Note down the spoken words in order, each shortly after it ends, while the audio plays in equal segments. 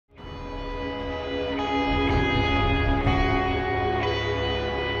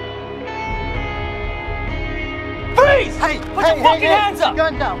Hey, put your fucking hands up! Put your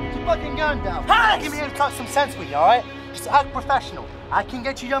gun down. Put your fucking gun down. Hands! Give me here to talk some sense with you, all right? Just act professional. I can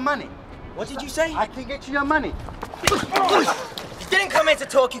get you your money. What did you say? I can get you your money. You didn't come here to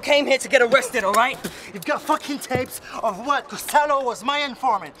talk, you came here to get arrested, all right? You've got fucking tapes of what Costello was my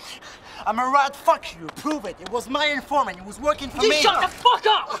informant. I'm a rat, fuck you, prove it. It was my informant, it was working for me. You shut the fuck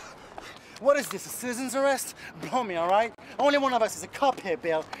up! What is this, a citizen's arrest? Blow me, all right? Only one of us is a cop here,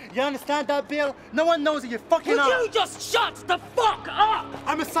 Bill. You understand that, Bill? No one knows that you're fucking up. Would you just shut the fuck up?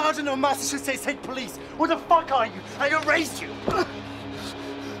 I'm a sergeant of Massachusetts State Police. Who the fuck are you? I erased you.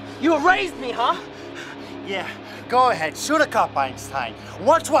 You erased me, huh? Yeah, go ahead, shoot a cop, Einstein.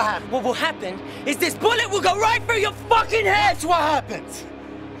 Watch what happens. What will happen is this bullet will go right through your fucking head! That's what happens.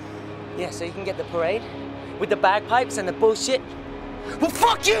 Yeah, so you can get the parade with the bagpipes and the bullshit. Well,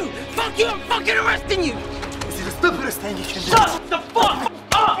 fuck you! Fuck you! I'm fucking arresting you! This is the stupidest thing you can do. Shut the fuck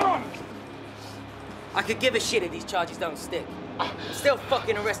up! I could give a shit if these charges don't stick. I'm still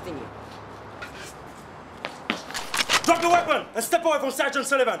fucking arresting you. Drop the weapon and step away from Sergeant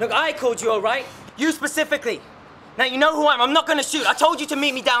Sullivan. Look, I called you, all right? You specifically. Now, you know who I am. I'm not gonna shoot. I told you to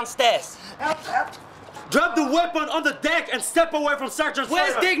meet me downstairs. Drop the weapon on the deck and step away from Sergeant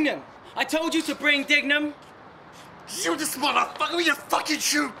Where's Sullivan. Dignam? I told you to bring Dignam. Shoot this motherfucker, we just fucking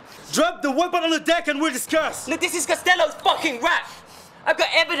shoot. Drop the weapon on the deck and we'll discuss. Look, this is Costello's fucking rap. I've got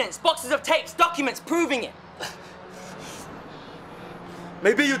evidence, boxes of tapes, documents proving it.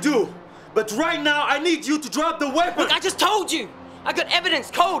 Maybe you do, but right now I need you to drop the weapon. Look, I just told you. I got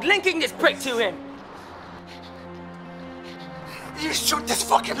evidence, code, linking this prick to him. You shoot this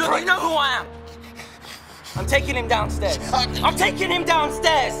fucking Look, prick. you know who I am. I'm taking him downstairs. I'm taking him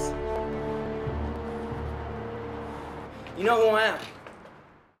downstairs. You know who I am.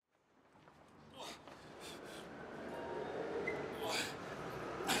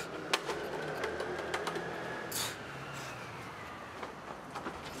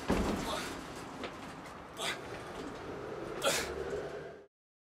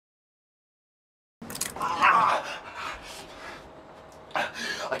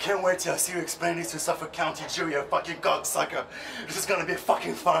 I can't wait till I see you explain this to Suffolk County jury, you fucking cocksucker. This is gonna be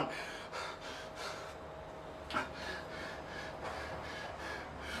fucking fun.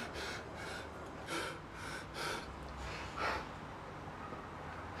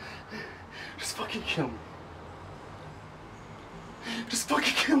 Just fucking kill me. Just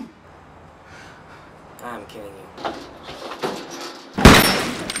fucking kill me. I'm killing you.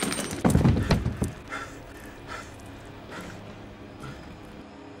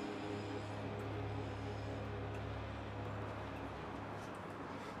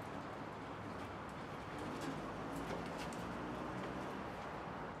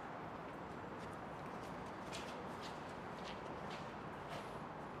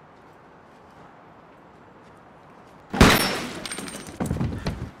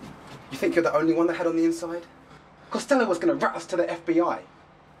 You think you're the only one that had on the inside? Costello was going to rat us to the FBI.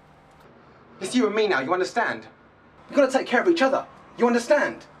 It's you and me now, you understand? We've got to take care of each other. You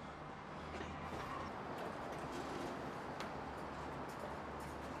understand?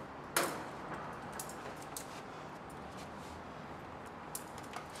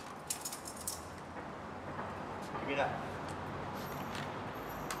 Give me that.